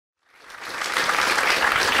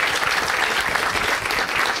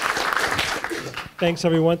Thanks,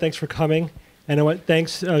 everyone. Thanks for coming. And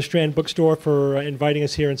thanks, Strand Bookstore, for inviting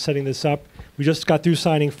us here and setting this up. We just got through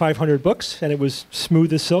signing 500 books, and it was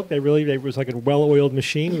smooth as silk. It was like a well-oiled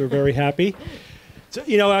machine. We were very happy. So,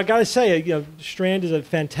 I got to say, Strand is a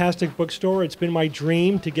fantastic bookstore. It's been my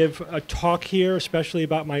dream to give a talk here, especially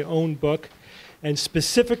about my own book, and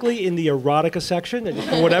specifically in the erotica section. And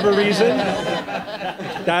for whatever reason,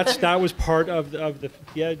 that was part of the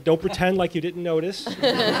don't pretend like you didn't notice.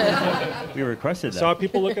 We requested that. Saw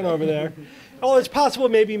people looking over there. Oh, it's possible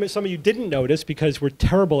maybe some of you didn't notice because we're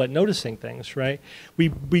terrible at noticing things, right? We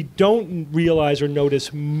don't realize or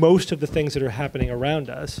notice most of the things that are happening around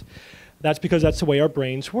us. That's because that's the way our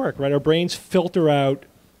brains work, right? Our brains filter out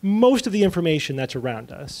most of the information that's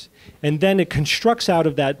around us. And then it constructs out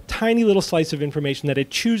of that tiny little slice of information that it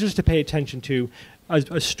chooses to pay attention to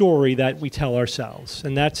a story that we tell ourselves.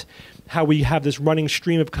 And that's how we have this running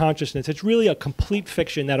stream of consciousness. It's really a complete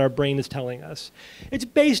fiction that our brain is telling us. It's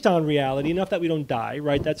based on reality, enough that we don't die,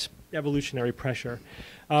 right? That's evolutionary pressure.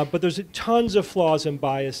 But there's tons of flaws and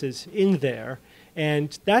biases in there.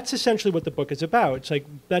 And that's essentially what the book is about. It's like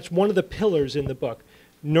that's one of the pillars in the book.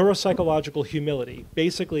 Neuropsychological humility,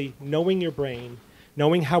 basically knowing your brain,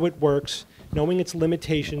 knowing how it works, knowing its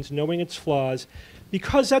limitations, knowing its flaws,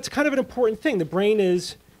 because that's kind of an important thing. The brain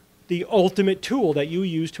is the ultimate tool that you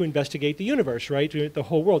use to investigate the universe, right? The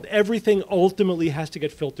whole world. Everything ultimately has to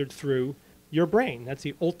get filtered through your brain. That's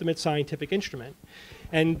the ultimate scientific instrument.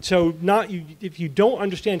 And so if you don't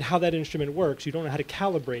understand how that instrument works, you don't know how to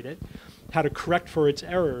calibrate it, how to correct for its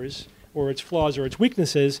errors or its flaws or its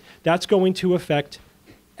weaknesses, that's going to affect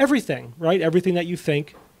everything, right? Everything that you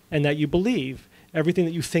think and that you believe, everything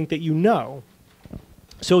that you think that you know.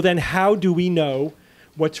 So then how do we know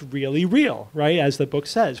what's really real, right? As the book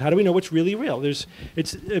says, how do we know what's really real?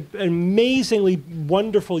 It's an amazingly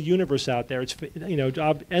wonderful universe out there. It's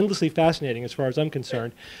endlessly fascinating as far as I'm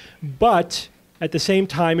concerned. But at the same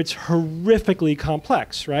time, it's horrifically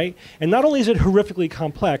complex, right? And not only is it horrifically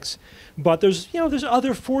complex, but there's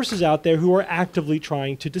other forces out there who are actively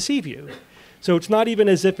trying to deceive you. So it's not even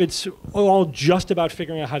as if it's all just about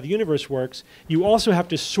figuring out how the universe works. You also have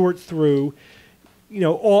to sort through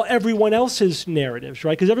everyone else's narratives,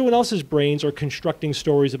 right? Because everyone else's brains are constructing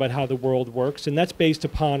stories about how the world works, and that's based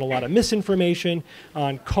upon a lot of misinformation,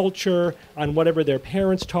 on culture, on whatever their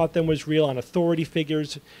parents taught them was real, on authority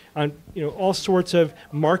figures, on all sorts of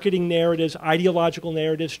marketing narratives, ideological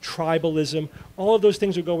narratives, tribalism. All of those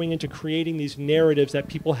things are going into creating these narratives that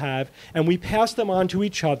people have, and we pass them on to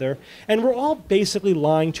each other, and we're all basically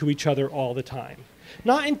lying to each other all the time.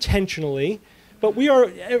 Not intentionally, but we are,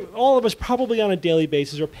 all of us probably on a daily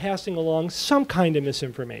basis are passing along some kind of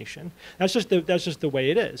misinformation. That's just the way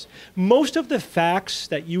it is. Most of the facts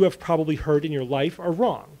that you have probably heard in your life are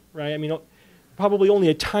wrong, right? I mean, probably only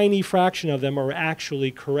a tiny fraction of them are actually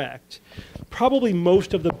correct. Probably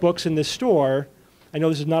most of the books in this store, I know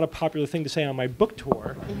this is not a popular thing to say on my book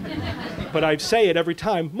tour, but I say it every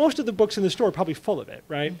time. Most of the books in the store are probably full of it,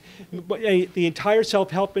 right? But the entire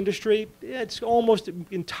self-help industry, it's almost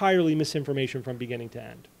entirely misinformation from beginning to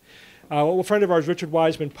end. A friend of ours, Richard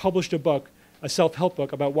Wiseman, published a book, a self-help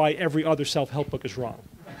book, about why every other self-help book is wrong.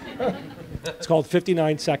 It's called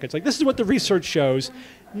 59 Seconds. Like, this is what the research shows.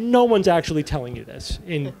 No one's actually telling you this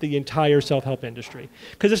in the entire self-help industry.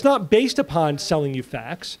 Because it's not based upon selling you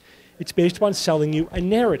facts. It's based upon selling you a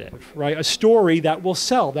narrative, right? A story that will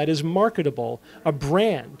sell, that is marketable, a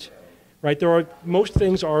brand, right? Most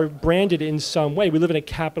things are branded in some way. We live in a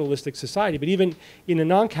capitalistic society, but even in a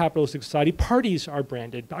non-capitalistic society, parties are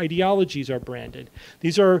branded, ideologies are branded.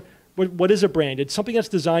 These are, what is a brand? It's something that's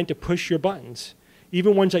designed to push your buttons,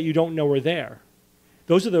 even ones that you don't know are there.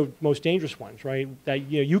 Those are the most dangerous ones, right?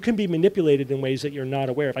 That you can be manipulated in ways that you're not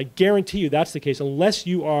aware of. I guarantee you that's the case. Unless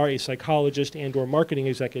you are a psychologist and or marketing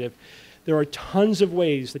executive, there are tons of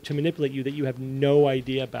ways to manipulate you that you have no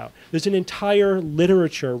idea about. There's an entire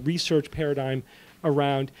literature, research paradigm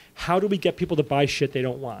around how do we get people to buy shit they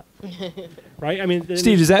don't want, right? I mean,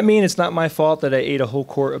 Steve, does that mean it's not my fault that I ate a whole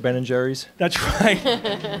quart of Ben & Jerry's? That's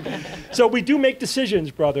right. So we do make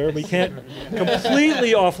decisions, brother. We can't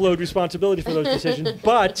completely offload responsibility for those decisions.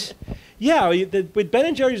 But yeah, with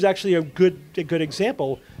Ben & Jerry's is actually a good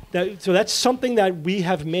example. So that's something that we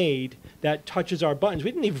have made that touches our buttons.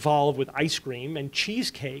 We didn't evolve with ice cream and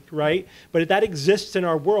cheesecake, right? But that exists in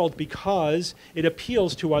our world because it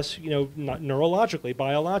appeals to us, not neurologically,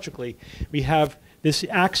 biologically. We have this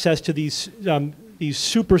access to these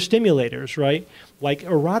super stimulators, right? Like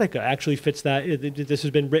erotica actually fits that. This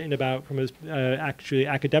has been written about from a actually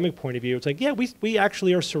academic point of view. It's like, yeah, we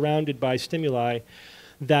actually are surrounded by stimuli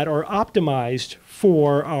that are optimized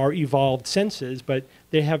for our evolved senses, but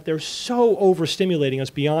they're so overstimulating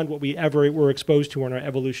us beyond what we ever were exposed to in our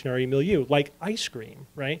evolutionary milieu, like ice cream,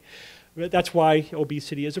 right? That's why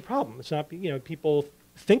obesity is a problem. It's not, people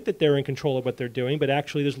think that they're in control of what they're doing, but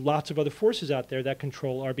actually there's lots of other forces out there that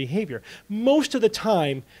control our behavior. Most of the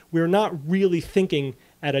time, we're not really thinking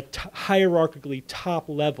at a hierarchically top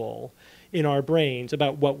level in our brains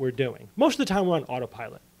about what we're doing. Most of the time, we're on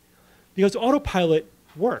autopilot, because autopilot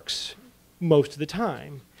works most of the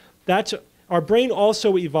time. Our brain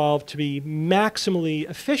also evolved to be maximally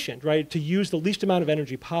efficient, right? To use the least amount of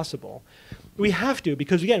energy possible. We have to,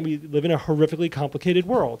 because again, we live in a horrifically complicated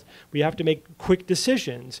world. We have to make quick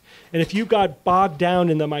decisions. And if you got bogged down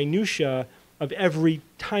in the minutia of every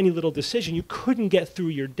tiny little decision, you couldn't get through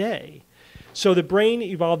your day. So the brain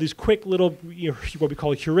evolved these quick little, what we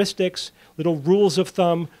call heuristics, little rules of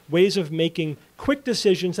thumb, ways of making quick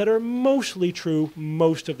decisions that are mostly true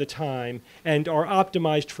most of the time and are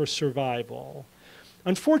optimized for survival.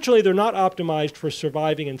 Unfortunately, they're not optimized for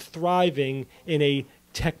surviving and thriving in a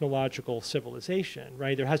technological civilization,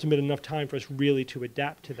 right? There hasn't been enough time for us really to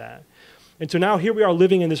adapt to that. And so now here we are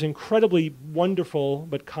living in this incredibly wonderful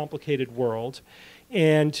but complicated world.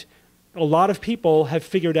 And a lot of people have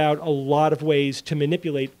figured out a lot of ways to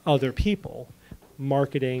manipulate other people.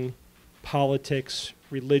 Marketing, politics,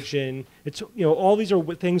 religion. It's, all these are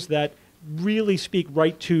things that really speak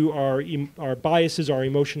right to our biases, our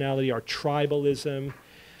emotionality, our tribalism.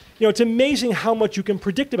 It's amazing how much you can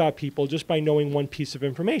predict about people just by knowing one piece of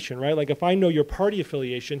information, right? Like if I know your party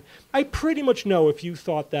affiliation, I pretty much know if you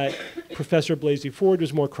thought that Professor Blasey Ford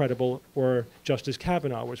was more credible or Justice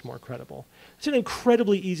Kavanaugh was more credible. It's an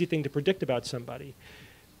incredibly easy thing to predict about somebody.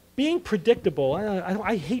 Being predictable,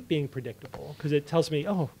 I hate being predictable because it tells me,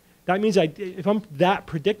 oh, that means if I'm that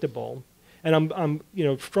predictable, and I'm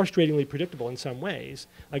frustratingly predictable in some ways,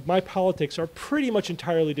 like my politics are pretty much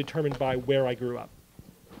entirely determined by where I grew up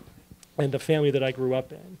and the family that I grew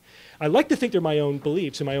up in. I like to think they're my own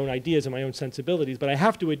beliefs and my own ideas and my own sensibilities, but I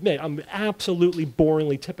have to admit I'm absolutely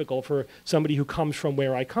boringly typical for somebody who comes from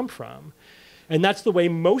where I come from. And that's the way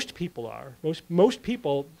most people are. Most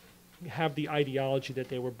people have the ideology that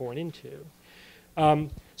they were born into.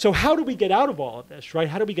 So how do we get out of all of this, right?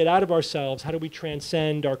 How do we get out of ourselves? How do we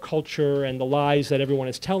transcend our culture and the lies that everyone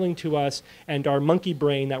is telling to us and our monkey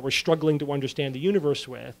brain that we're struggling to understand the universe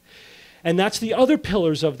with? And that's the other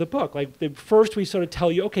pillars of the book. Like first we sort of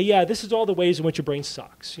tell you, okay, yeah, this is all the ways in which your brain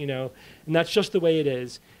sucks, and that's just the way it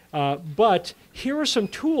is. But here are some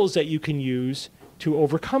tools that you can use to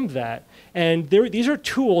overcome that. And these are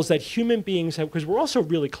tools that human beings have, because we're also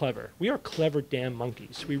really clever. We are clever damn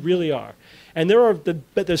monkeys. We really are. And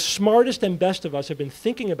the smartest and best of us have been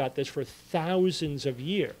thinking about this for thousands of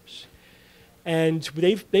years. And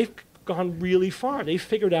they've gone really far. They've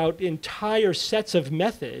figured out entire sets of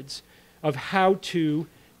methods of how to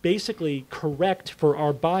basically correct for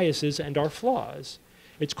our biases and our flaws.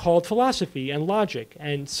 It's called philosophy and logic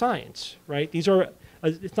and science, right?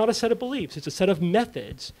 It's not a set of beliefs. It's a set of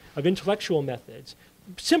methods, of intellectual methods.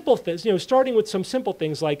 Simple things, starting with some simple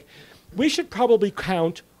things like, we should probably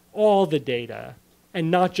count all the data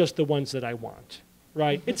and not just the ones that I want,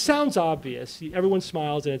 right? It sounds obvious. Everyone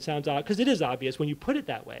smiles and it sounds obvious, because it is obvious when you put it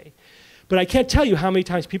that way. But I can't tell you how many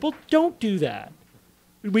times people don't do that.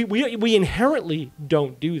 We inherently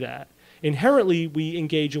don't do that. Inherently, we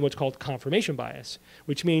engage in what's called confirmation bias,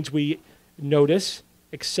 which means we notice,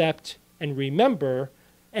 accept, and remember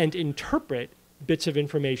and interpret bits of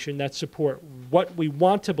information that support what we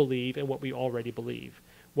want to believe and what we already believe,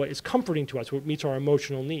 what is comforting to us, what meets our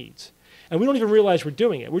emotional needs. And we don't even realize we're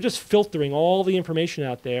doing it. We're just filtering all the information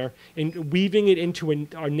out there and weaving it into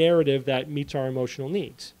our narrative that meets our emotional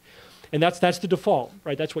needs. And that's the default,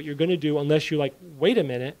 right? That's what you're going to do unless you're like, wait a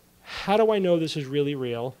minute, how do I know this is really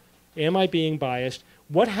real? Am I being biased?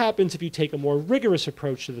 What happens if you take a more rigorous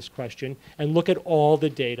approach to this question and look at all the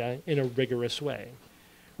data in a rigorous way,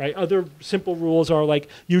 right? Other simple rules are like,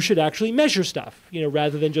 you should actually measure stuff,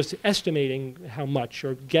 rather than just estimating how much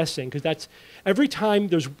or guessing, because that's every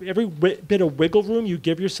bit of wiggle room you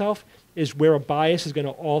give yourself is where a bias is going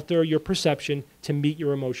to alter your perception to meet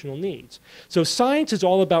your emotional needs. So science is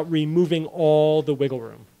all about removing all the wiggle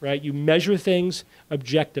room, right? You measure things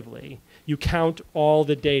objectively. You count all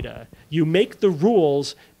the data. You make the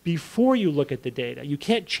rules before you look at the data. You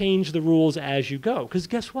can't change the rules as you go, because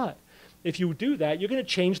guess what? If you do that, you're going to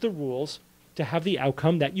change the rules to have the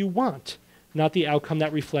outcome that you want, not the outcome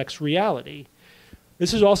that reflects reality.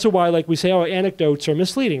 This is also why, like we say, anecdotes are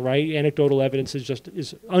misleading, right? Anecdotal evidence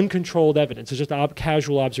is uncontrolled evidence. It's just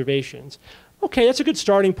casual observations. Okay, that's a good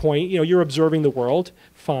starting point. You're observing the world,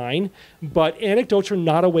 fine. But anecdotes are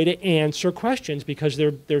not a way to answer questions because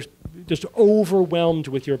they're just overwhelmed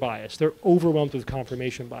with your bias. They're overwhelmed with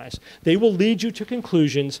confirmation bias. They will lead you to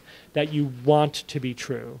conclusions that you want to be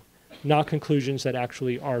true, not conclusions that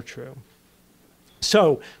actually are true.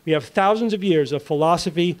 So we have thousands of years of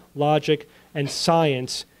philosophy, logic, and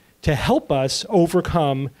science to help us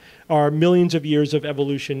overcome our millions of years of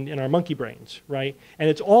evolution in our monkey brains, right? And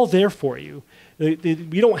it's all there for you. We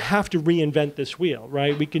don't have to reinvent this wheel,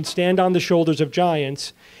 right? We can stand on the shoulders of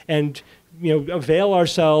giants and avail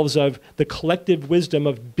ourselves of the collective wisdom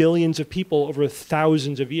of billions of people over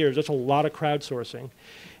thousands of years. That's a lot of crowdsourcing.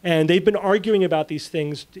 And they've been arguing about these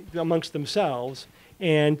things amongst themselves,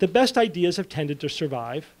 and the best ideas have tended to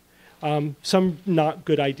survive. Some not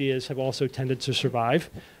good ideas have also tended to survive,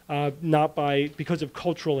 because of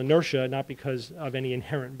cultural inertia, not because of any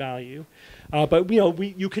inherent value. But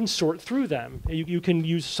you can sort through them. You can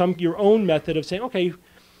use your own method of saying, okay,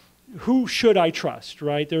 who should I trust,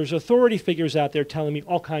 right? There's authority figures out there telling me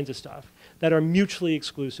all kinds of stuff that are mutually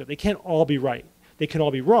exclusive. They can't all be right. They can all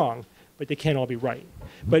be wrong, but they can't all be right.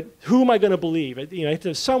 But who am I going to believe? I have to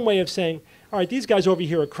have some way of saying, all right, these guys over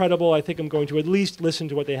here are credible. I think I'm going to at least listen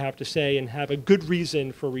to what they have to say and have a good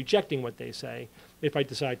reason for rejecting what they say if I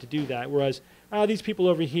decide to do that. Whereas these people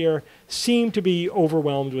over here seem to be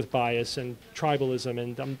overwhelmed with bias and tribalism,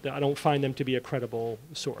 and I don't find them to be a credible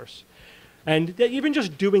source. And even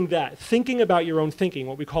just doing that, thinking about your own thinking,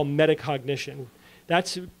 what we call metacognition,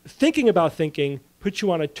 that's thinking about thinking puts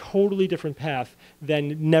you on a totally different path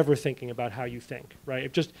than never thinking about how you think,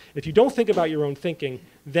 right? If you don't think about your own thinking,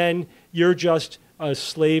 then you're just a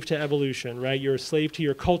slave to evolution, right? You're a slave to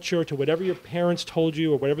your culture, to whatever your parents told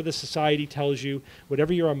you or whatever the society tells you,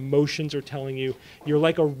 whatever your emotions are telling you. You're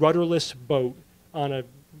like a rudderless boat on an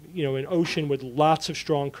ocean with lots of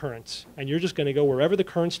strong currents, and you're just going to go wherever the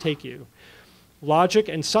currents take you. Logic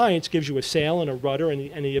and science gives you a sail and a rudder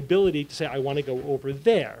and the ability to say, I want to go over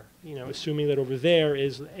there, assuming that over there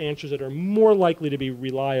is answers that are more likely to be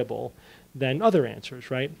reliable than other answers,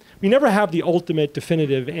 right? We never have the ultimate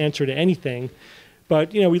definitive answer to anything,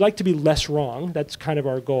 but we like to be less wrong. That's kind of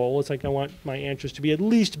our goal. It's like I want my answers to be at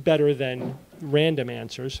least better than random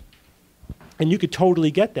answers. And you could totally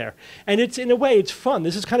get there. And in a way, it's fun.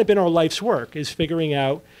 This has kind of been our life's work, is figuring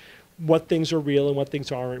out what things are real and what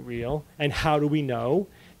things aren't real, and how do we know,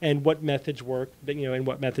 and what methods work, and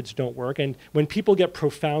what methods don't work. And when people get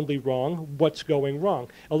profoundly wrong, what's going wrong?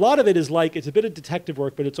 A lot of it is it's a bit of detective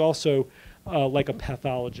work, but it's also like a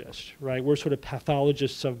pathologist, right? We're sort of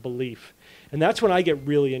pathologists of belief. And that's when I get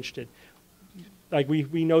really interested. Like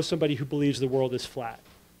we know somebody who believes the world is flat,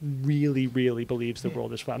 really, really believes the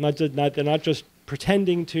world is flat. They're not just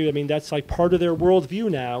pretending to, that's like part of their worldview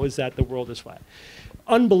now, is that the world is flat.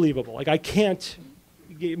 Unbelievable. Like I can't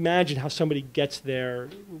imagine how somebody gets there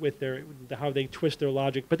with how they twist their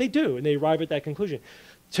logic, but they do, and they arrive at that conclusion.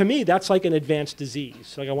 To me, that's like an advanced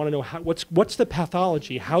disease. Like I want to know what's the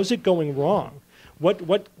pathology? How's it going wrong?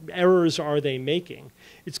 What errors are they making?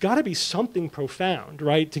 It's got to be something profound,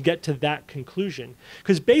 right, to get to that conclusion.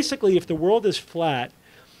 Because basically, if the world is flat,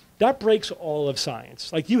 that breaks all of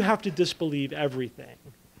science. Like you have to disbelieve everything,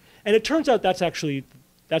 and it turns out that's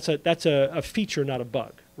a feature, not a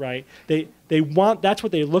bug, right? That's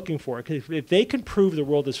what they're looking for. 'Cause if they can prove the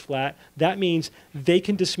world is flat, that means they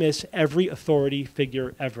can dismiss every authority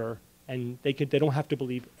figure ever, and they don't have to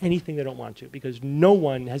believe anything they don't want to, because no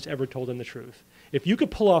one has ever told them the truth. If you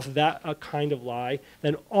could pull off that kind of lie,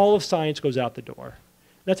 then all of science goes out the door.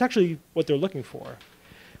 That's actually what they're looking for.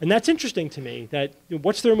 And that's interesting to me, that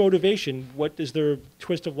what's their motivation? What is their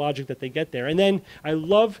twist of logic that they get there? And then I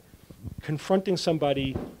love confronting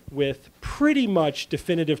somebody with pretty much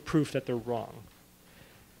definitive proof that they're wrong,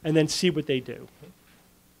 and then see what they do.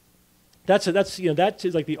 That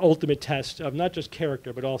is like the ultimate test of not just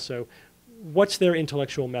character, but also what's their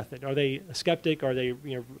intellectual method. Are they a skeptic? Are they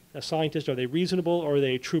a scientist? Are they reasonable? Or are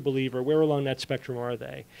they a true believer? Where along that spectrum are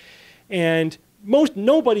they? And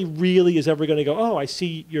nobody really is ever going to go, oh, I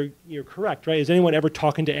see you're correct, right? Is anyone ever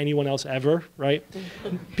talking to anyone else ever, right?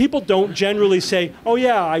 People don't generally say, oh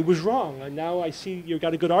yeah, I was wrong, and now I see you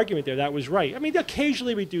got a good argument there, that was right.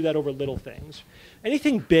 Occasionally we do that over little things.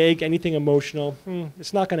 Anything big, anything emotional,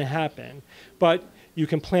 it's not going to happen. But you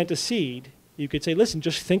can plant a seed. You could say, listen,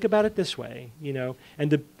 just think about it this way, and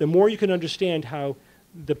the more you can understand how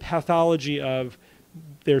the pathology of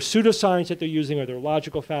their pseudoscience that they're using, or their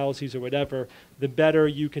logical fallacies or whatever, the better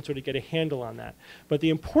you can sort of get a handle on that. But the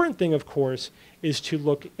important thing, of course, is to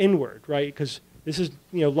look inward, right? Because this is,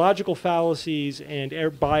 logical fallacies and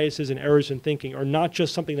biases and errors in thinking are not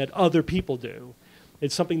just something that other people do.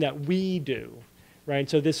 It's something that we do, right?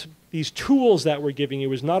 So these tools that we're giving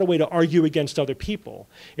you is not a way to argue against other people.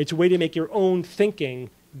 It's a way to make your own thinking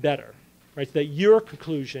better, right? So that your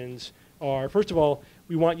conclusions are, first of all,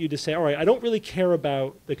 we want you to say, all right, I don't really care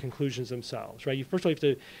about the conclusions themselves, right? You first of all have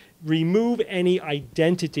to remove any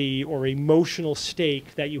identity or emotional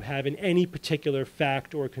stake that you have in any particular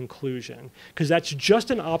fact or conclusion, because that's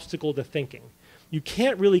just an obstacle to thinking. You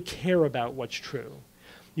can't really care about what's true.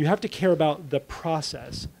 You have to care about the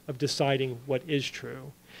process of deciding what is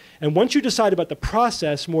true. And once you decide about the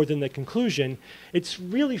process more than the conclusion, it's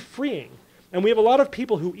really freeing. And we have a lot of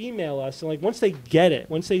people who email us, and like once they get it,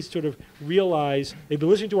 once they sort of realize they've been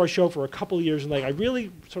listening to our show for a couple of years, and like I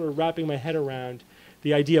really sort of wrapping my head around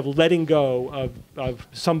the idea of letting go of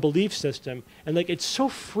some belief system, and like it's so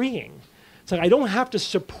freeing. It's like I don't have to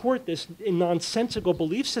support this nonsensical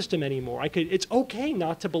belief system anymore. It's okay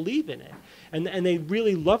not to believe in it, and they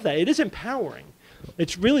really love that. It is empowering.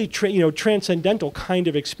 It's really transcendental kind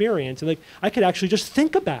of experience, and like I could actually just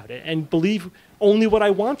think about it and believe only what I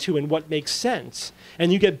want to and what makes sense.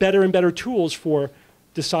 And you get better and better tools for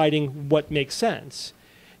deciding what makes sense.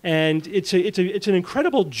 And it's an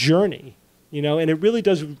incredible journey, and it really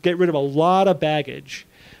does get rid of a lot of baggage.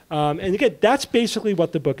 And again, that's basically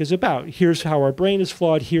what the book is about. Here's how our brain is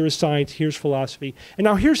flawed, here's science, here's philosophy. And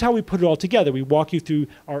now here's how we put it all together. We walk you through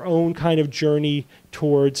our own kind of journey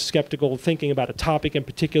towards skeptical thinking about a topic in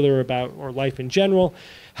particular, about or life in general,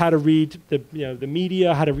 how to read the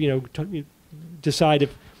media, how to decide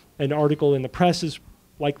if an article in the press is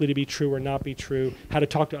likely to be true or not be true, how to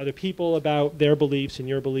talk to other people about their beliefs and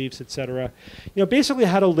your beliefs, et cetera. Basically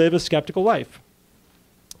how to live a skeptical life.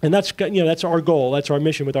 And that's our goal, that's our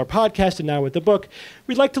mission with our podcast and now with the book.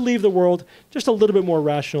 We'd like to leave the world just a little bit more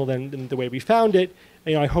rational than the way we found it.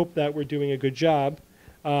 I hope that we're doing a good job.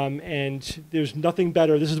 And there's nothing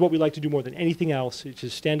better, this is what we like to do more than anything else, is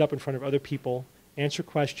just stand up in front of other people, answer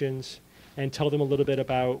questions, and tell them a little bit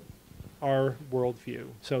about our worldview.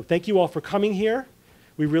 So thank you all for coming here.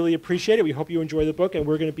 We really appreciate it. We hope you enjoy the book, and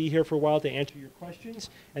we're going to be here for a while to answer your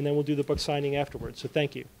questions, and then we'll do the book signing afterwards. So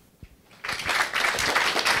thank you.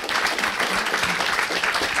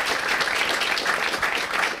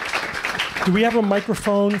 Do we have a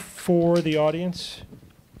microphone for the audience?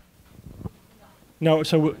 No,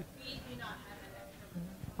 so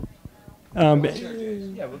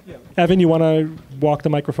Evan, you want to walk the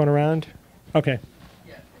microphone around? Okay.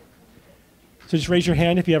 So just raise your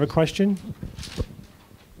hand if you have a question.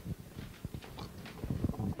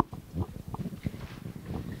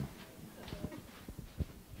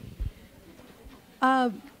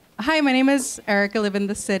 Hi, my name is Erica, live in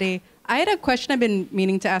the city. I had a question I've been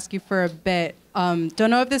meaning to ask you for a bit. Don't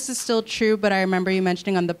know if this is still true, but I remember you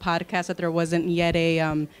mentioning on the podcast that there wasn't yet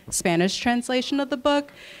a Spanish translation of the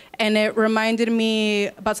book. And it reminded me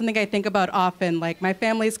about something I think about often. Like, my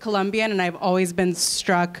family's Colombian, and I've always been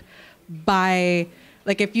struck by,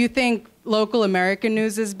 like, if you think local American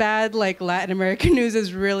news is bad, like, Latin American news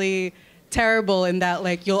is really terrible in that,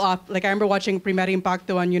 like, I remember watching Primer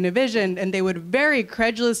Impacto on Univision, and they would very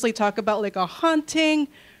credulously talk about, like, a haunting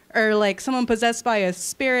or, like, someone possessed by a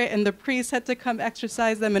spirit, and the priest had to come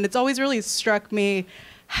exorcise them. And it's always really struck me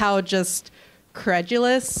how just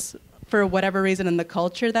credulous, for whatever reason in the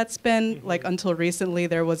culture that's been, like, until recently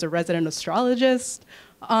there was a resident astrologist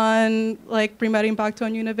on, like, Primer Impacto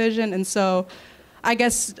on Univision. And so I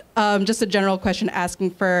guess just a general question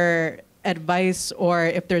asking for advice, or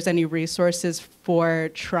if there's any resources for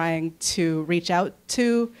trying to reach out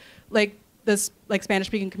to, like, this, like,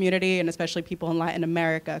 Spanish-speaking community, and especially people in Latin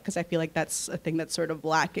America, because I feel like that's a thing that's sort of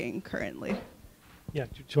lacking currently. Yeah,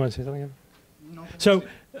 do you want to say something? No. So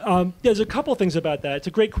there's a couple things about that. It's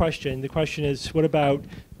a great question. The question is, what about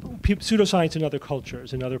pseudoscience in other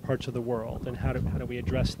cultures, in other parts of the world, and how do we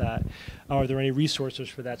address that? Are there any resources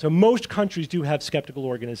for that? So most countries do have skeptical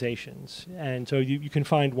organizations, and so you can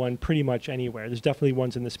find one pretty much anywhere. There's definitely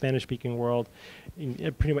ones in the Spanish-speaking world, in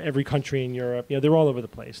pretty much every country in Europe. They're all over the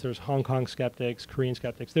place. There's Hong Kong skeptics, Korean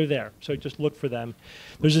skeptics. They're there, so just look for them.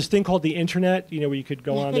 There's this thing called the internet, where you could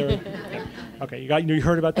go on there. Okay, you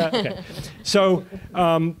heard about that? Okay. So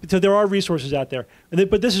there are resources out there.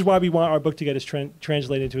 But this is why we want our book to get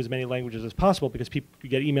translated into as many languages as possible, because you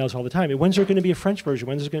get emails all the time. When's there going to be a French version?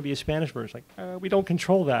 When's there going to be a Spanish version? Like, we don't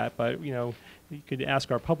control that, but you could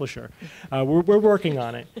ask our publisher. We're working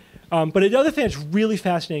on it. But the other thing that's really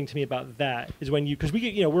fascinating to me about that is because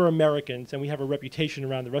we're Americans, and we have a reputation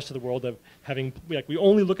around the rest of the world of having, we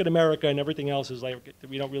only look at America, and everything else is like,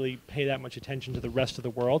 we don't really pay that much attention to the rest of the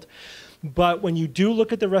world. But when you do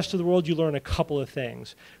look at the rest of the world, you learn a couple of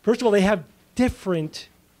things. First of all, they have different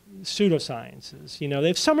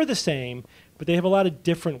pseudosciences. Some are the same, but they have a lot of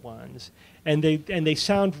different ones, and they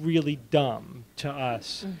sound really dumb to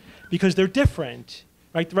us because they're different.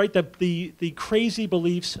 Right, the crazy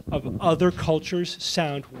beliefs of other cultures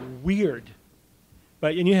sound weird,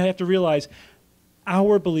 but and you have to realize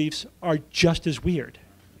our beliefs are just as weird,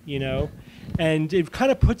 you know, and it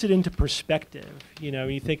kind of puts it into perspective. You know,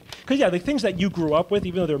 you think because the things that you grew up with,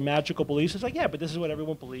 even though they're magical beliefs, it's like but this is what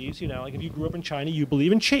everyone believes. You know, like if you grew up in China, you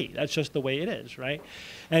believe in qi. That's just the way it is, right?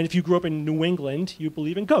 And if you grew up in New England, you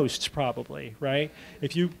believe in ghosts, probably, right?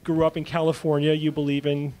 If you grew up in California, you believe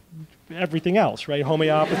in everything else, right?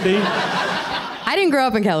 Homeopathy. I didn't grow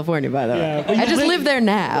up in California, by the way. But I just live there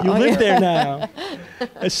now. You live there now.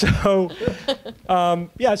 So,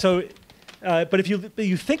 but if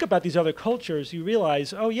you think about these other cultures, you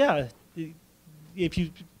realize, if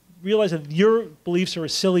you realize that your beliefs are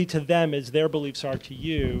as silly to them as their beliefs are to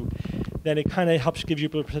you, then it kind of helps give you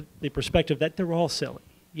the perspective that they're all silly.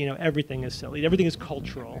 You know, everything is silly. Everything is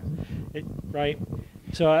cultural, right?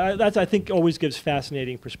 So that's, I think, always gives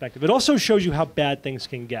fascinating perspective. It also shows you how bad things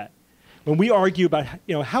can get. When we argue about,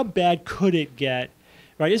 how bad could it get,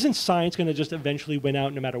 right? Isn't science going to just eventually win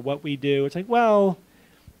out no matter what we do? It's like, well,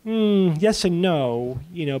 yes and no,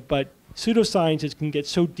 but pseudosciences can get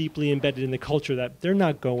so deeply embedded in the culture that they're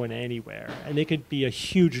not going anywhere, and they could be a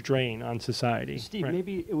huge drain on society. Steve, right?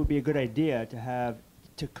 maybe it would be a good idea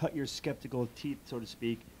to cut your skeptical teeth, so to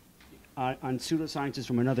speak, on pseudosciences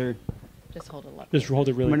from another. Just hold it up. Just hold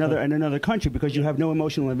it really from close. another country, because you have no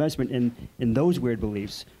emotional investment in those weird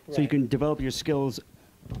beliefs. Right. So you can develop your skills,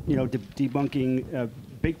 debunking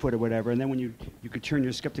Bigfoot or whatever, and then when you could turn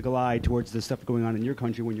your skeptical eye towards the stuff going on in your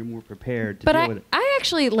country when you're more prepared to deal with it. I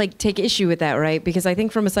actually take issue with that, right? Because I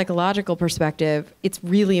think from a psychological perspective, it's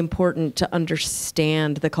really important to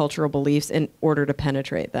understand the cultural beliefs in order to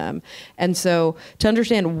penetrate them. And so to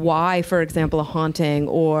understand why, for example, a haunting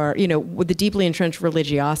or, with the deeply entrenched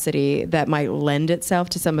religiosity that might lend itself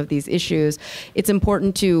to some of these issues, it's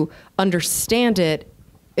important to understand it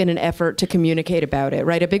in an effort to communicate about it,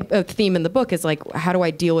 right? A big theme in the book is how do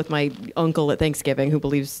I deal with my uncle at Thanksgiving who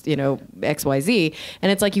believes, X, Y, Z?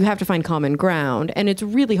 And it's you have to find common ground. And it's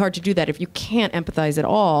really hard to do that if you can't empathize at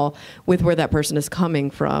all with where that person is coming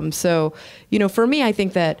from. So, for me, I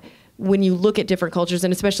think that when you look at different cultures,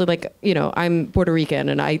 and especially I'm Puerto Rican,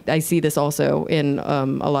 and I see this also in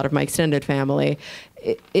a lot of my extended family,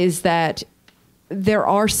 is that there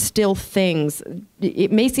are still things,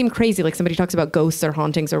 it may seem crazy, like somebody talks about ghosts or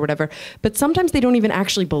hauntings or whatever, but sometimes they don't even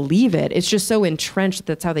actually believe it. It's just so entrenched that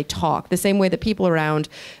that's how they talk. The same way that people around,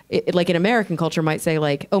 like in American culture, might say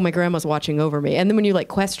oh, my grandma's watching over me. And then when you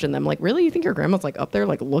question them, really, you think your grandma's up there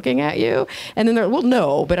looking at you? And then they're well,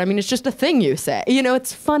 no, but I mean, it's just a thing you say.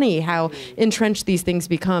 It's funny how entrenched these things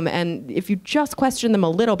become. And if you just question them a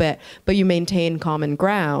little bit, but you maintain common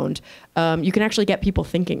ground, you can actually get people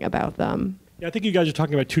thinking about them. Yeah, I think you guys are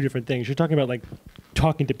talking about two different things. You're talking about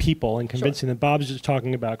talking to people and convincing them. Bob's just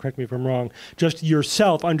talking about, correct me if I'm wrong, just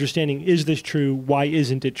yourself understanding, is this true? Why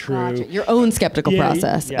isn't it true? Gotcha. Your own skeptical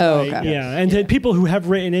process. Okay. Yeah, and then people who have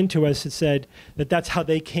written into us and said that that's how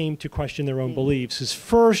they came to question their own beliefs. Is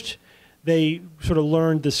first they sort of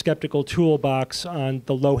learned the skeptical toolbox on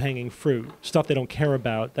the low-hanging fruit, stuff they don't care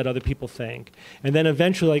about that other people think. And then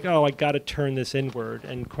eventually I got to turn this inward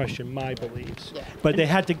and question my beliefs. Yeah. But they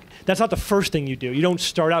had to, that's not the first thing you do. You don't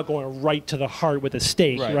start out going right to the heart with a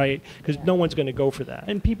stake, right? Because no one's going to go for that.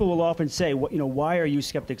 And people will often say, why are you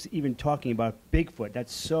skeptics even talking about Bigfoot?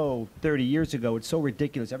 That's so 30 years ago. It's so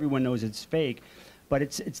ridiculous. Everyone knows it's fake. But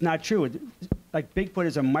it's not true. Bigfoot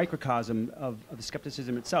is a microcosm of the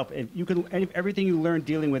skepticism itself. If everything you learn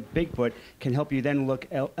dealing with Bigfoot can help you then look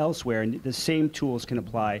elsewhere, and the same tools can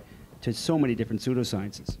apply to so many different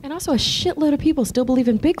pseudosciences. And also a shitload of people still believe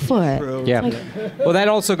in Bigfoot. True. Yeah. Well, that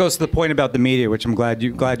also goes to the point about the media, which I'm glad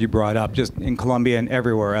you brought up, just in Colombia and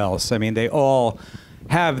everywhere else. I mean, they all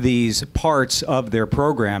have these parts of their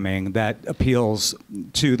programming that appeals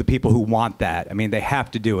to the people who want that. I mean, they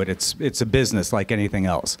have to do it. It's a business like anything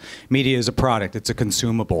else. Media is a product. It's a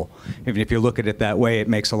consumable. Even if you look at it that way, it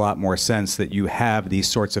makes a lot more sense that you have these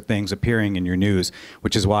sorts of things appearing in your news,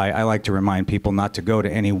 which is why I like to remind people not to go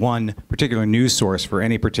to any one particular news source for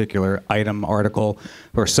any particular item, article,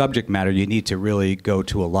 or subject matter. You need to really go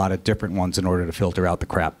to a lot of different ones in order to filter out the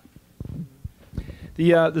crap.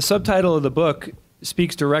 The subtitle of the book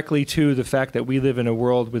speaks directly to the fact that we live in a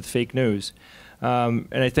world with fake news. And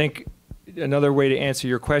I think another way to answer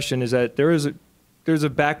your question is that there's a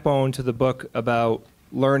backbone to the book about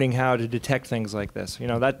learning how to detect things like this.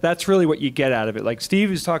 That's really what you get out of it.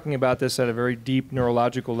 Steve is talking about this at a very deep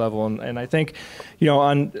neurological level. And I think,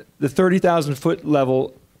 on the 30,000 foot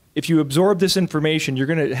level, if you absorb this information, you're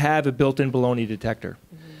going to have a built-in baloney detector.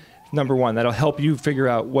 Number one, that'll help you figure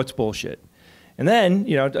out what's bullshit. And then,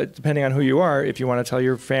 you know, depending on who you are, if you want to tell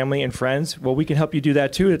your family and friends, well, we can help you do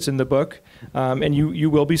that too. It's in the book. And you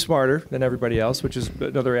will be smarter than everybody else, which is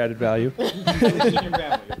another added value.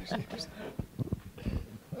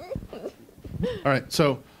 All right,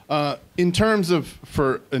 so in terms of,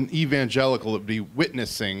 for an evangelical, it would be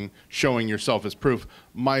witnessing, showing yourself as proof.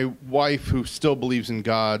 My wife, who still believes in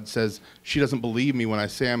God, says she doesn't believe me when I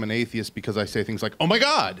say I'm an atheist because I say things like, oh my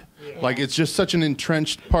God. Yeah. Like, it's just such an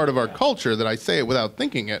entrenched part of our culture that I say it without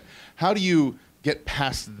thinking it. How do you get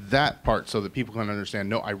past that part so that people can understand,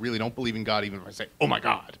 no, I really don't believe in God even if I say, oh my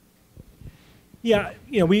God? Yeah,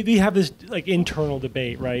 you know, we have this like internal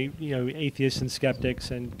debate, right? You know, atheists and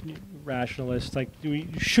skeptics and rationalists. Like,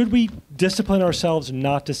 should we discipline ourselves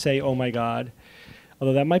not to say, oh my God?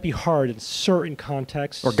 Although that might be hard in certain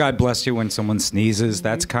contexts. Or God bless you when someone sneezes.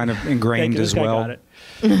 That's kind of ingrained as well. Got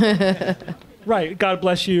it. Right. God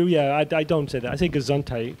bless you. Yeah, I don't say that. I say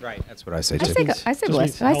gesundheit. Right. That's what I say too. I say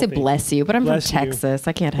bless you, but I'm bless from Texas.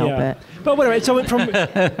 I can't help it. But whatever.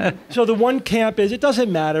 So the one camp is it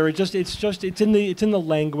doesn't matter. It's in the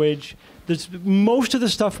language. There's most of the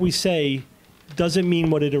stuff we say doesn't mean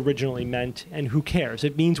what it originally meant, and who cares?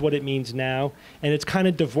 It means what it means now, and it's kind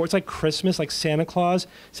of divorced. It's like Christmas, like Santa Claus.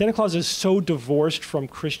 Santa Claus is so divorced from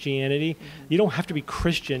Christianity. You don't have to be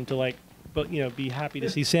Christian to be happy to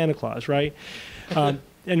see Santa Claus, right? And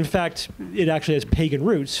in fact, it actually has pagan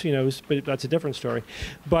roots, but that's a different story.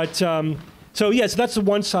 But so that's the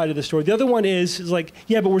one side of the story. The other one is like,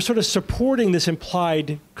 but we're sort of supporting this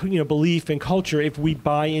implied, belief in culture if we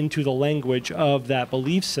buy into the language of that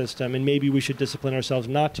belief system, and maybe we should discipline ourselves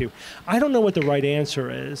not to. I don't know what the right answer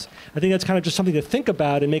is. I think that's kind of just something to think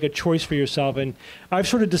about and make a choice for yourself. And I've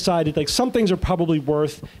sort of decided like some things are probably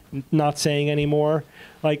worth not saying anymore.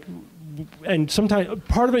 And sometimes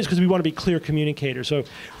part of it is because we want to be clear communicators. So,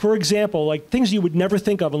 for example, like things you would never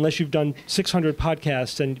think of unless you've done 600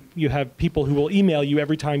 podcasts and you have people who will email you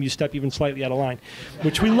every time you step even slightly out of line,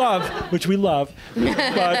 which we love.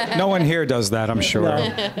 But no one here does that, I'm sure.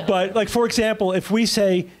 No. But like, for example, if we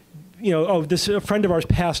say, a friend of ours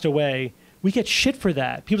passed away, we get shit for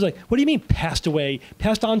that. People's like, what do you mean passed away?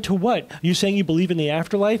 Passed on to what? Are you saying you believe in the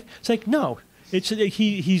afterlife? It's like, no.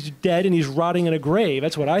 He's dead and he's rotting in a grave.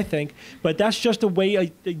 That's what I think. But that's just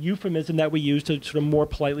a euphemism that we use to sort of more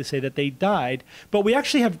politely say that they died. But we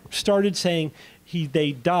actually have started saying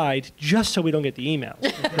they died just so we don't get the emails,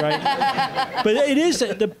 right? But it is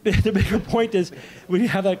the bigger point is we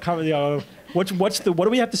have that comment. What do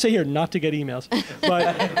we have to say here not to get emails?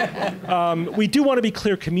 But we do want to be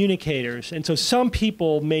clear communicators, and so some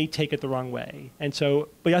people may take it the wrong way. And so,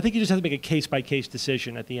 but I think you just have to make a case-by-case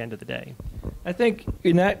decision at the end of the day. I think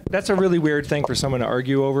that's a really weird thing for someone to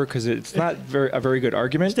argue over because it's not a very good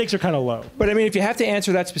argument. Stakes are kind of low. But I mean, if you have to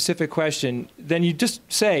answer that specific question, then you just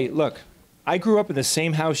say, look, I grew up in the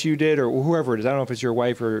same house you did, or whoever it is. I don't know if it's your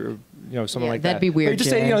wife or someone like that. That'd be weird. But you just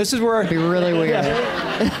say, this is where. That'd be really weird.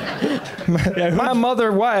 My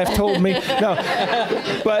wife told me. No,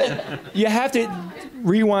 but you have to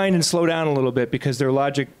rewind and slow down a little bit because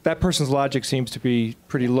that person's logic seems to be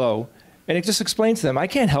pretty low. And it just explains to them, I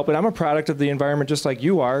can't help it. I'm a product of the environment just like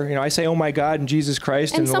you are. I say, oh my God, and Jesus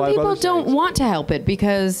Christ. And a some lot of people other don't things. want to help it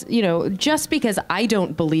because, just because I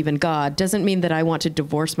don't believe in God doesn't mean that I want to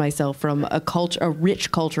divorce myself from a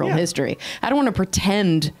rich cultural history. I don't want to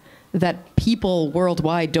pretend that people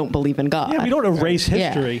worldwide don't believe in God. Yeah, we don't erase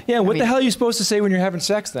history. Yeah, what the hell are you supposed to say when you're having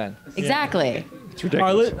sex then? Exactly. It's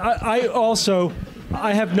ridiculous.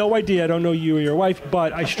 I have no idea. I don't know you or your wife,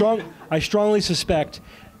 but I strongly suspect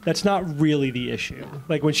that's not really the issue.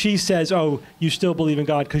 Like when she says, oh, you still believe in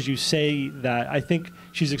God because you say that, I think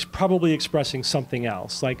she's probably expressing something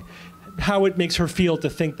else, like how it makes her feel to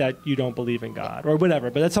think that you don't believe in God or whatever.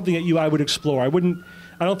 But that's something that I would explore. I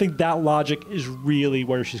don't think that logic is really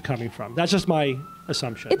where she's coming from. That's just my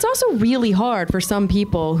assumption. It's also really hard for some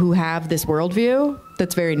people who have this worldview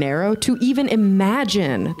that's very narrow to even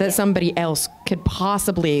imagine that somebody else could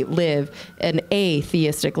possibly live an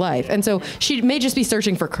atheistic life. And so she may just be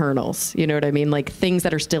searching for kernels, you know what I mean? Like things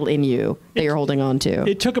that are still in you that you're holding on to.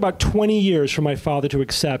 It took about 20 years for my father to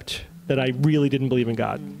accept that I really didn't believe in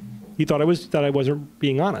God. He thought I wasn't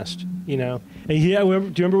being honest, And do you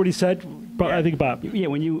remember what he said? I think Bob. Yeah,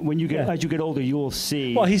 when you get as you get older, you will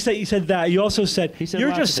see. Well, he said that. He also said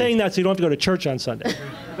you're just saying that so you don't have to go to church on Sunday.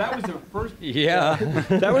 That was the first. Yeah,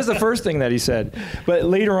 that was the first thing that he said. But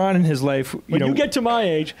later on in his life, when you get to my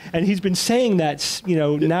age, and he's been saying that,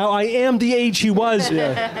 now I am the age he was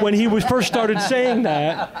when he first started saying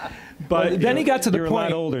that. But then he got to the You're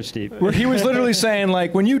point a lot older, Steve. where he was literally saying,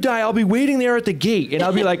 like, when you die, I'll be waiting there at the gate. And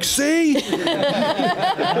I'll be like, see?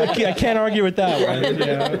 I can't argue with that one.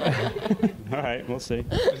 Yeah. All right, we'll see.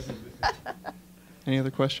 Any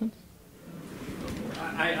other questions?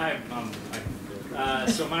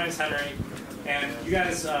 So my name's Henry, and you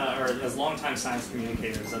guys are, as longtime science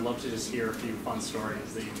communicators, I'd love to just hear a few fun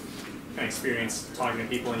stories that you kind of experienced talking to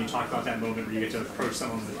people, and you talk about that moment where you get to approach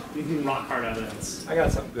someone with rock hard evidence. I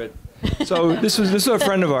got something good. So this is a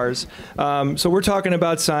friend of ours. So we're talking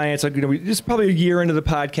about science. Like, this is probably a year into the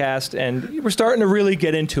podcast, and we're starting to really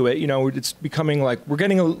get into it. It's becoming like we're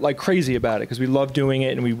getting like crazy about it because we love doing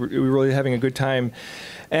it, and we're really having a good time.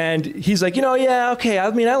 And he's like, yeah, okay. I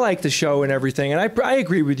mean, I like the show and everything, and I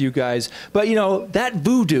agree with you guys. But that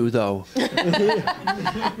voodoo, though.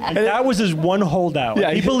 And that was his one holdout.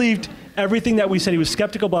 Yeah, he believed everything that we said. He was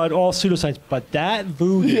skeptical about all pseudoscience, but that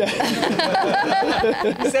voodoo. He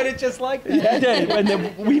said it just like that. He did, and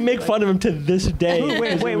then we make fun of him to this day.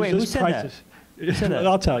 Wait, who said that? Who said that?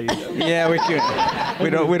 I'll tell you. Yeah, we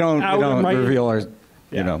don't reveal our,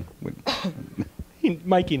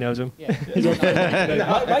 Mikey knows him. Yeah.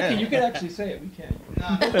 Mikey, you can actually say it. We can't.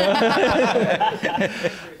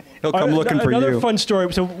 He'll come looking for you. Another fun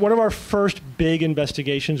story. So one of our first big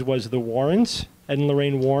investigations was the Warrens, Ed and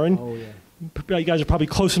Lorraine Warren. Oh, yeah. You guys are probably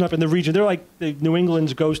close enough in the region. They're like the New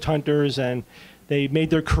England's ghost hunters, and they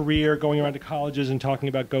made their career going around to colleges and talking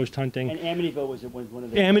about ghost hunting. And Amityville was one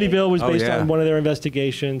of the... Amityville was based on one of their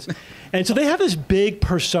investigations. And so they have this big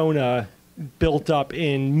persona built up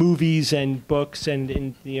in movies and books and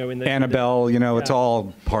in the Annabelle, it's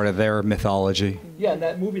all part of their mythology. Yeah, and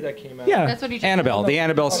that movie that came out. Yeah, That's what you just Annabelle, the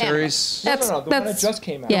Annabelle series. No, the one that just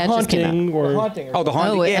came out. Yeah, it just came out. Haunting or The Haunting. Oh, the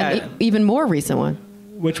Haunting. Yeah. An even more recent one.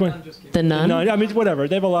 which one? The Nun. No, I mean whatever.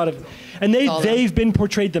 They have a lot of, and they've been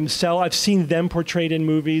portrayed themselves. I've seen them portrayed in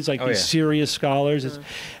movies like these serious scholars. It's,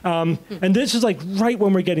 and this is like right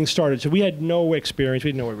when we're getting started, so we had no experience. We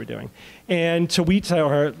didn't know what we were doing, and so we tell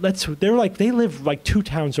her, they live like 2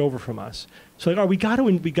 towns over from us. So like, we got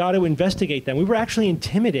to investigate them. We were actually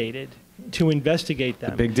intimidated to investigate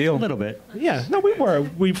them. Big deal. A little bit. Yeah, no, we were.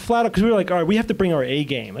 We flat out, because we were like, all right, we have to bring our A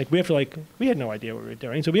game. Like, we have to, we had no idea what we were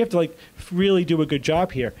doing. So we have to, really do a good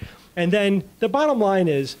job here. And then the bottom line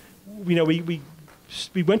is, we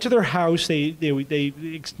went to their house. They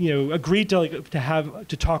agreed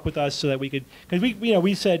to talk with us so that we could, because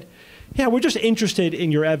we said, yeah, we're just interested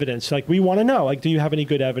in your evidence. Like, we want to know, do you have any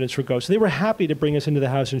good evidence for ghosts? So they were happy to bring us into the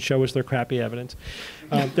house and show us their crappy evidence.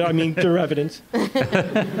 Their evidence,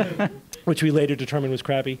 which we later determined was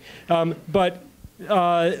crappy. But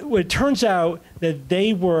it turns out that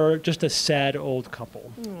they were just a sad old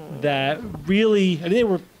couple that really, they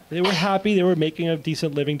were happy. They were making a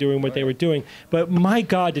decent living doing what they were doing. But my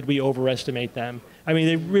God, did we overestimate them. I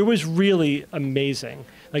mean, it was really amazing.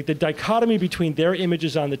 Like, the dichotomy between their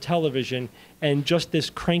images on the television and just this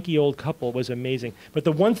cranky old couple was amazing. But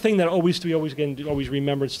the one thing that we always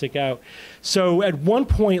remember and stick out. So at one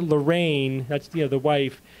point, Lorraine, that's the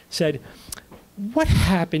wife, said, "What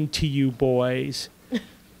happened to you boys?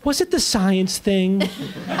 Was it the science thing?"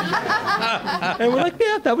 And we're like,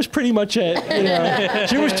 yeah, that was pretty much it.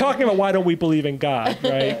 She was talking about why don't we believe in God,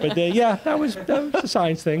 right? But that was the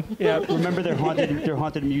science thing. Yeah. Remember their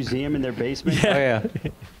haunted museum in their basement? Yeah. Oh,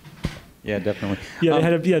 yeah. Yeah, definitely. Yeah, they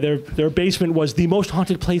had their basement was the most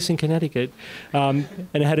haunted place in Connecticut, and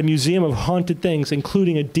it had a museum of haunted things,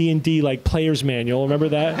 including a D&D player's manual. Remember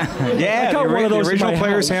that? Yeah, I got one of those the original in my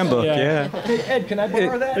player's house. handbook. Yeah. Hey, Ed, can I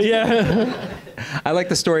borrow that? Yeah. I like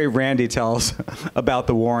the story Randy tells about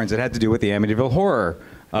the Warrens. It had to do with the Amityville Horror.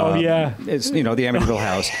 It's the Amityville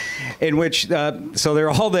house, in which so they're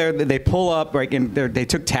all there. They pull up, and they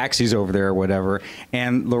took taxis over there or whatever.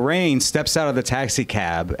 And Lorraine steps out of the taxi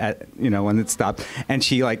cab when it stopped, and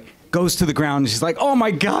she goes to the ground. And she's like, "Oh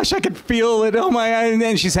my gosh, I could feel it! Oh my!" And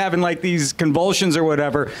then she's having these convulsions or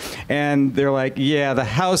whatever. And they're like, "Yeah, the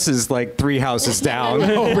house is 3 houses down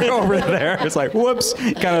over there." It's like, whoops!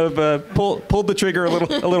 Kind of pulled the trigger a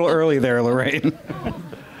little early there, Lorraine.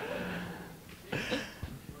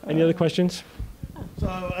 Any other questions? So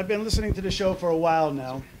I've been listening to the show for a while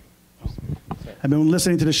now. And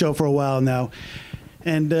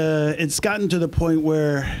it's gotten to the point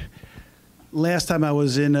where last time I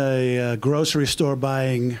was in a grocery store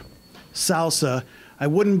buying salsa, I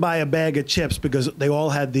wouldn't buy a bag of chips because they all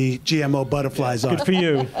had the GMO butterflies on. Good for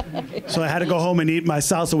you. So I had to go home and eat my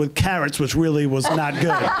salsa with carrots, which really was not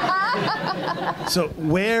good. So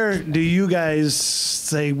where do you guys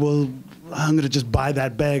say, well, I'm going to just buy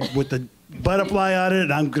that bag with the butterfly on it,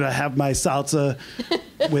 and I'm going to have my salsa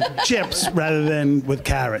with chips rather than with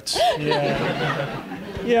carrots? Yeah.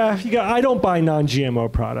 Yeah, I don't buy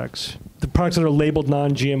non-GMO products. The products that are labeled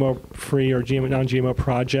non-GMO free or non-GMO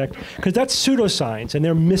project, because that's pseudoscience, and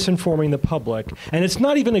they're misinforming the public. And it's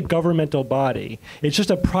not even a governmental body. It's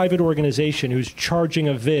just a private organization who's charging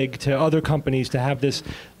a VIG to other companies to have this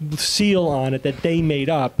seal on it that they made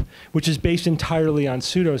up, which is based entirely on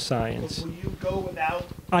pseudoscience. Will you go without?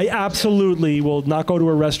 I absolutely will not go to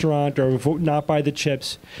a restaurant or not buy the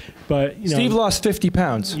chips. But, Steve lost 50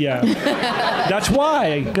 pounds. Yeah. That's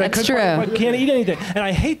why. That's true. I can't eat anything. And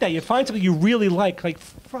I hate that. You find something you really like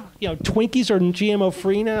Twinkies are GMO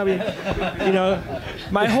free now. I mean,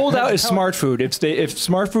 My holdout is Smart Food. If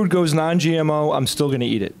Smart Food goes non-GMO, I'm still going to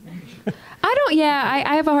eat it.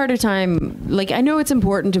 I have a harder time. Like, I know it's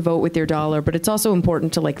important to vote with your dollar, but it's also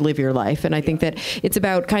important to live your life. And I think that it's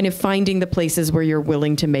about kind of finding the places where you're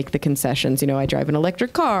willing to make the concessions. I drive an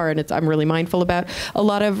electric car, and I'm really mindful about a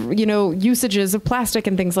lot of, usages of plastic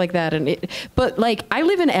and things like that. But I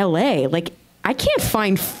live in LA. I can't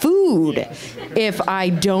find food if I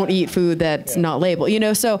don't eat food that's not labeled,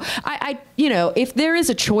 So if there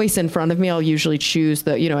is a choice in front of me, I'll usually choose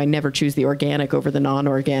I never choose the organic over the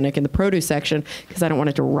non-organic in the produce section because I don't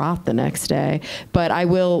want it to rot the next day. But I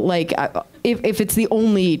will if it's the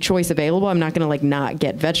only choice available, I'm not going to not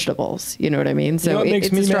get vegetables. You know what I mean? So what makes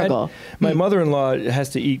it's me a struggle. Mad? My mother-in-law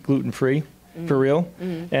has to eat gluten-free. For real,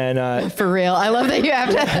 and for real, I love that you have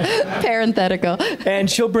to parenthetical.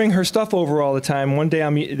 And she'll bring her stuff over all the time. One day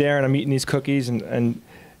I'm there and I'm eating these cookies, and then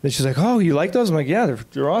she's like, "Oh, you like those?" I'm like, "Yeah,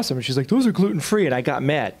 they're awesome." And she's like, "Those are gluten free," and I got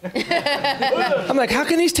mad. I'm like, "How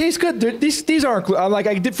can these taste good? These aren't." I'm like,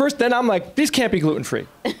 I did first, then I'm like, "These can't be gluten free."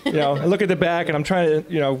 I look at the back and I'm trying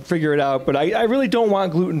to figure it out, but I really don't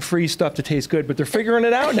want gluten free stuff to taste good, but they're figuring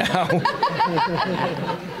it out now.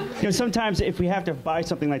 Sometimes if we have to buy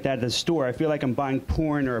something like that at the store, I feel like I'm buying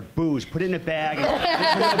porn or booze. Put it in a bag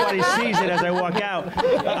and nobody sees it as I walk out.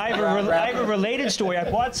 I have a related story.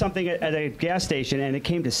 I bought something at a gas station and it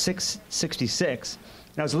came to $6.66.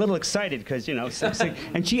 And I was a little excited because,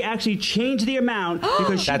 and she actually changed the amount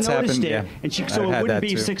because she noticed happened, it. yeah. And so it wouldn't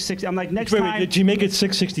be $6.60. I'm like, next time. Did she make it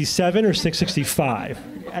 $6.67 or $6.65?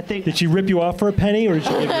 I think. Did she rip you off for a penny, or did she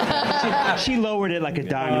give you? She lowered it like a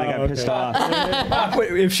dime, and I got pissed off.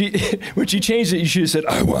 When she changed it, you should have said,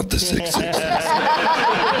 "I want the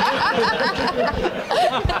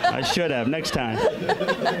 $6.66." I should have. Next time.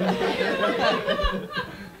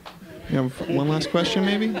 You have one last question,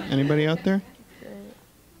 maybe? Anybody out there?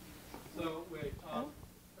 So, wait, how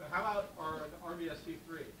about our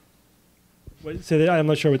RBSD3? I'm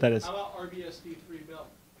not sure what that is. How about RBSD3 milk?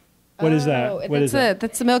 What is that? What is that?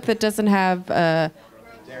 That's the milk that doesn't have a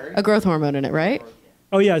growth hormone in it, right?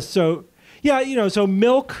 Oh, yeah. So, so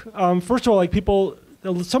milk, first of all, people,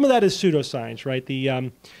 some of that is pseudoscience, right?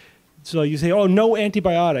 So you say, oh, no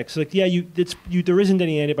antibiotics. There isn't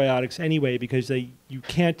any antibiotics anyway because you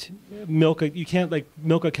can't milk a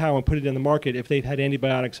cow and put it in the market if they've had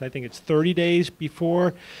antibiotics. I think it's 30 days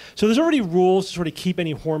before. So there's already rules to sort of keep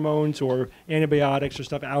any hormones or antibiotics or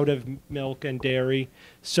stuff out of milk and dairy.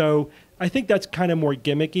 So I think that's kind of more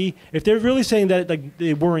gimmicky. If they're really saying that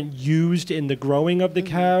they weren't used in the growing of the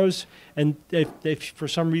cows, and if for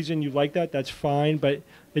some reason you like that, that's fine. But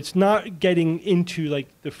it's not getting into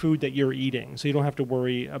the food that you're eating, so you don't have to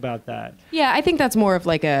worry about that. Yeah, I think that's more of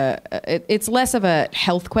it's less of a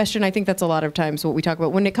health question. I think that's a lot of times what we talk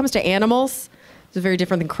about when it comes to animals. It's very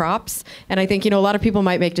different than crops, and I think a lot of people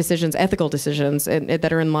might make decisions, ethical decisions,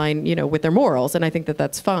 that are in line with their morals, and I think that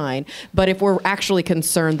that's fine. But if we're actually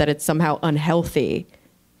concerned that it's somehow unhealthy,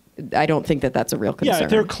 I don't think that that's a real concern. Yeah, if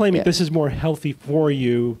they're claiming this is more healthy for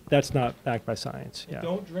you, that's not backed by science. Yeah.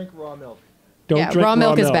 Don't drink raw milk. Don't drink raw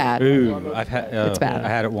milk is bad. Ooh, it's bad. I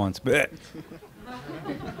had it once.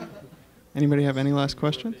 Anybody have any last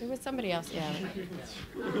questions? There was somebody else, yeah.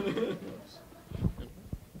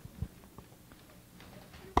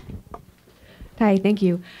 Hi, thank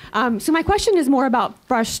you. So my question is more about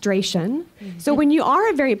frustration. Mm-hmm. So when you are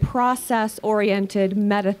a very process-oriented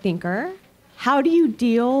meta-thinker, how do you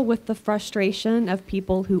deal with the frustration of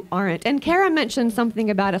people who aren't? And Cara mentioned something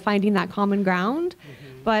about finding that common ground,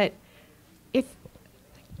 but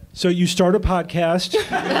So you start a podcast,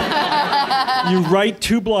 you write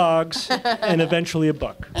 2 blogs, and eventually a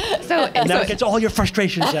book. And that gets all your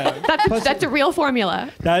frustrations out. That's a real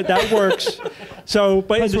formula. That works. So,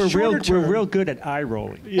 but we're real good at eye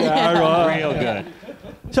rolling. Yeah, eye rolling. Real good.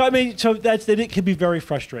 So I mean, it can be very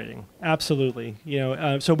frustrating. Absolutely,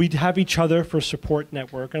 so we have each other for support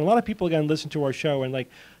network, and a lot of people again listen to our show and like,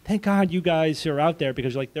 thank God you guys are out there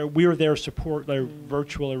because like we're their support, their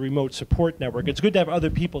virtual or remote support network. It's good to have other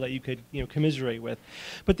people that you could commiserate with.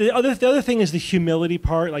 But the other thing is the humility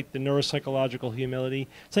part, like the neuropsychological humility.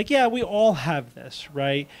 It's like, yeah, we all have this,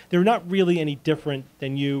 right? They're not really any different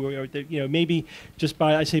than you, or maybe just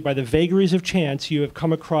by the vagaries of chance, you have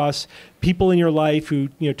come across people in your life who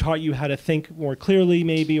taught you how to think more clearly,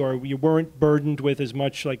 maybe, or you weren't burdened with as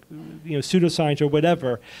much like pseudoscience or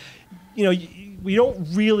whatever. We don't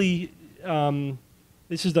really.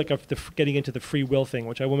 This is like getting into the free will thing,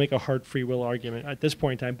 which I will make a hard free will argument at this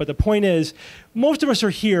point in time. But the point is, most of us are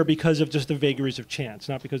here because of just the vagaries of chance,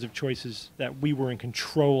 not because of choices that we were in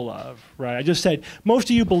control of, right? I just said most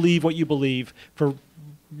of you believe what you believe for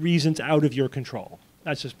reasons out of your control.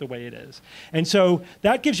 That's just the way it is. And so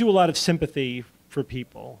that gives you a lot of sympathy for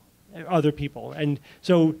people, other people. And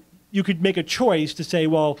so you could make a choice to say,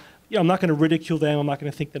 well, I'm not going to ridicule them. I'm not going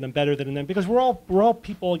to think that I'm better than them, because we're all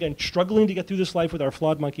people, again, struggling to get through this life with our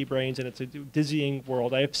flawed monkey brains, and it's a dizzying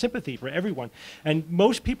world. I have sympathy for everyone. And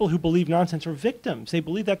most people who believe nonsense are victims. They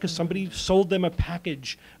believe that because somebody sold them a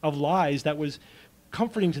package of lies that was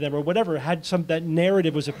comforting to them or whatever, that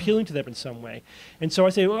narrative was appealing to them in some way. And so I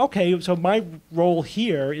say, well, okay, so my role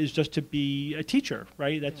here is just to be a teacher,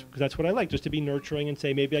 right? That's what I like, just to be nurturing and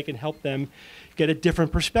say maybe I can help them get a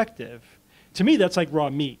different perspective. To me, that's like raw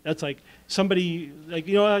meat. That's like somebody, like,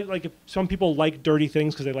 like if some people like dirty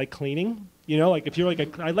things because they like cleaning. Like if you're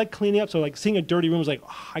like, I like cleaning up, so like seeing a dirty room is like,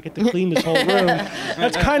 oh, I get to clean this whole room.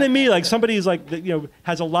 That's kind of me. Like somebody's like,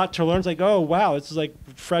 has a lot to learn. It's like, oh, wow, this is like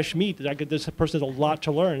fresh meat. This person has a lot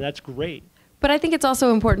to learn. That's great. But I think it's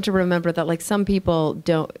also important to remember that like some people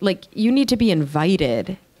don't, like you need to be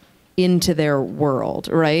invited into their world,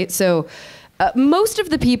 right? So most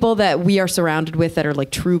of the people that we are surrounded with that are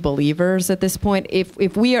like true believers at this point, if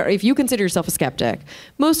you consider yourself a skeptic,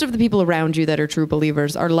 most of the people around you that are true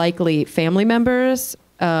believers are likely family members,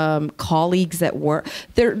 colleagues at work.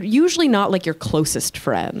 They're usually not like your closest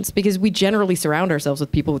friends, because we generally surround ourselves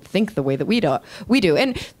with people who think the way that we do.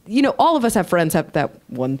 And all of us have friends have that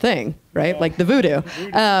one thing, right? Like the voodoo.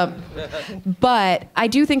 But I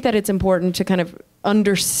do think that it's important to kind of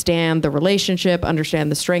understand the relationship,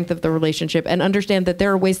 understand the strength of the relationship, and understand that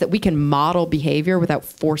there are ways that we can model behavior without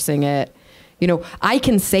forcing it. I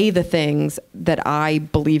can say the things that I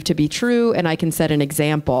believe to be true, and I can set an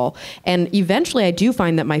example. And eventually I do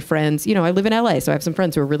find that my friends, I live in LA, so I have some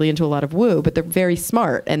friends who are really into a lot of woo, but they're very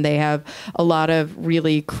smart and they have a lot of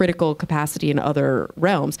really critical capacity in other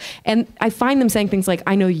realms. And I find them saying things like,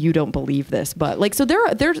 I know you don't believe this, but like, so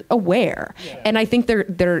they're aware. Yeah. And I think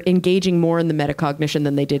they're engaging more in the metacognition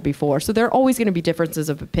than they did before. So there are always going to be differences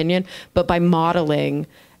of opinion, but by modeling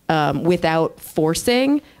without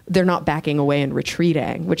forcing, they're not backing away and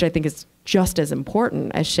retreating, which I think is just as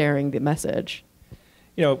important as sharing the message.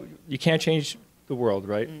 You can't change the world,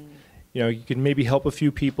 right? You can maybe help a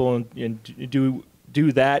few people and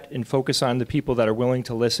do that and focus on the people that are willing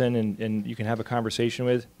to listen and you can have a conversation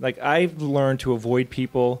with. Like, I've learned to avoid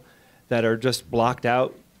people that are just blocked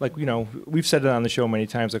out. Like, we've said it on the show many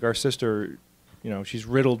times, like our sister, she's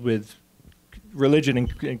riddled with religion and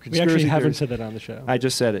conspiracy We actually haven't theories. said that on the show. I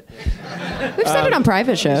just said it. We've said it on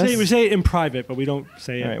private shows. We say it in private, but we don't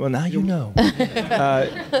say it. All right, well, now you know.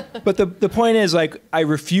 But the point is, like, I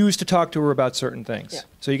refuse to talk to her about certain things. Yeah.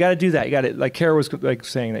 So you got to do that. You got to, like Cara was like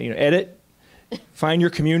saying that, edit, find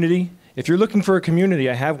your community. If you're looking for a community,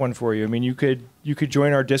 I have one for you. I mean, you could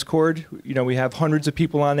join our Discord. We have hundreds of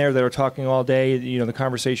people on there that are talking all day. The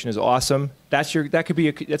conversation is awesome. That's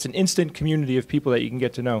an instant community of people that you can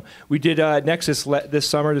get to know. We did Nexus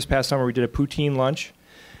this past summer. We did a poutine lunch,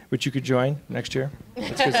 which you could join next year.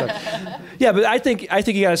 That's good stuff. Yeah, but I think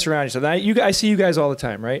you got to surround yourself. I see you guys all the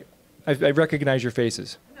time, right? I recognize your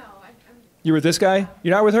faces. No, you with this guy?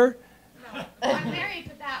 You're not with her? No, I'm married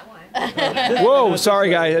to that one. Whoa, sorry,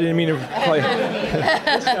 guy. I didn't mean to call you.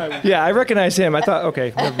 Yeah, I recognize him. I thought,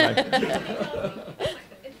 okay, never mind.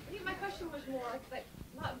 My question was more like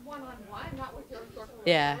not one-on-one, not with your circle of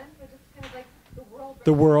Yeah. friends, but just kind of like the world.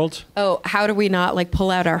 The world. Oh, how do we not like pull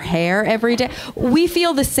out our hair every day? We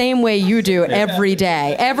feel the same way you do every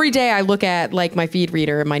day. Every day I look at like my feed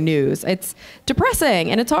reader and my news. It's depressing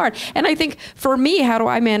and it's hard. And I think for me, how do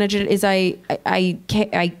I manage it is I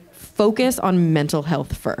focus on mental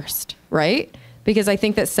health first, right? Because I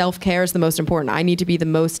think that self-care is the most important. I need to be the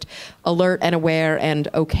most alert and aware and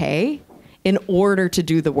okay in order to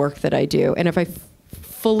do the work that I do. And if I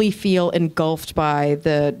fully feel engulfed by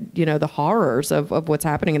the, the horrors of what's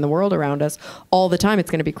happening in the world around us all the time,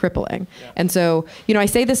 it's going to be crippling. Yeah. And so, I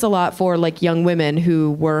say this a lot for like young women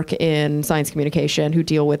who work in science communication, who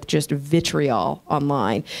deal with just vitriol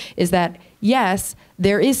online, is that yes,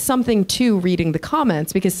 there is something to reading the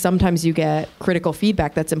comments because sometimes you get critical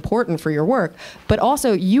feedback that's important for your work. But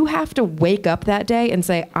also, you have to wake up that day and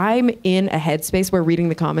say, I'm in a headspace where reading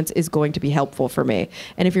the comments is going to be helpful for me.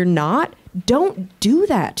 And if you're not, don't do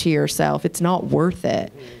that to yourself. It's not worth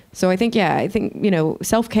it. So I think,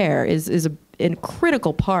 self-care is a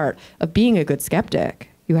critical part of being a good skeptic.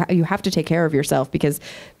 You have to take care of yourself because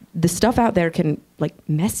the stuff out there can like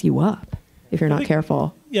mess you up if you're not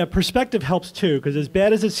careful. Yeah, perspective helps too, because as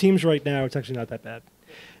bad as it seems right now, it's actually not that bad.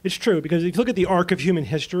 It's true, because if you look at the arc of human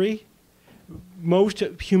history, most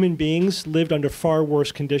human beings lived under far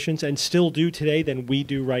worse conditions and still do today than we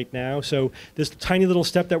do right now. So this tiny little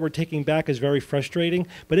step that we're taking back is very frustrating,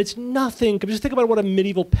 but it's nothing. Just think about what a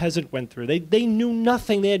medieval peasant went through. They knew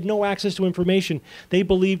nothing. They had no access to information. They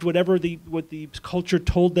believed what the culture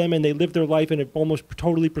told them, and they lived their life in an almost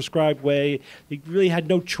totally prescribed way. They really had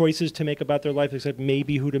no choices to make about their life except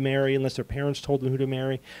maybe who to marry, unless their parents told them who to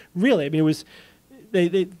marry. Really, I mean, it was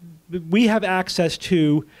we have access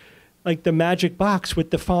to like the magic box with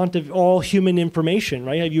the font of all human information,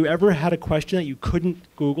 right? Have you ever had a question that you couldn't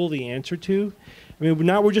Google the answer to? I mean,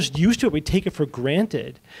 now we're just used to it. We take it for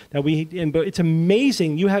granted but it's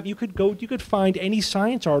amazing. You could find any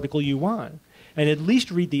science article you want, and at least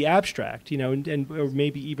read the abstract, and or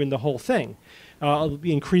maybe even the whole thing.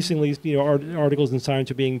 Increasingly, articles in science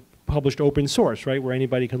are being published open source, right, where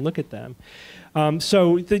anybody can look at them. There's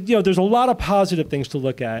a lot of positive things to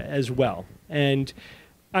look at as well, and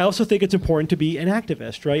I also think it's important to be an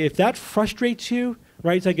activist, right? If that frustrates you,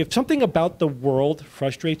 right? It's like if something about the world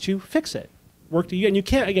frustrates you, fix it. And we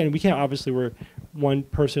can't, obviously we're one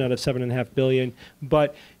person out of 7.5 billion,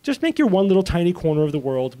 but just make your one little tiny corner of the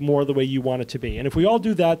world more the way you want it to be. And if we all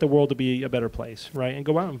do that, the world will be a better place, right? And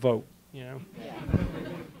go out and vote, Yeah.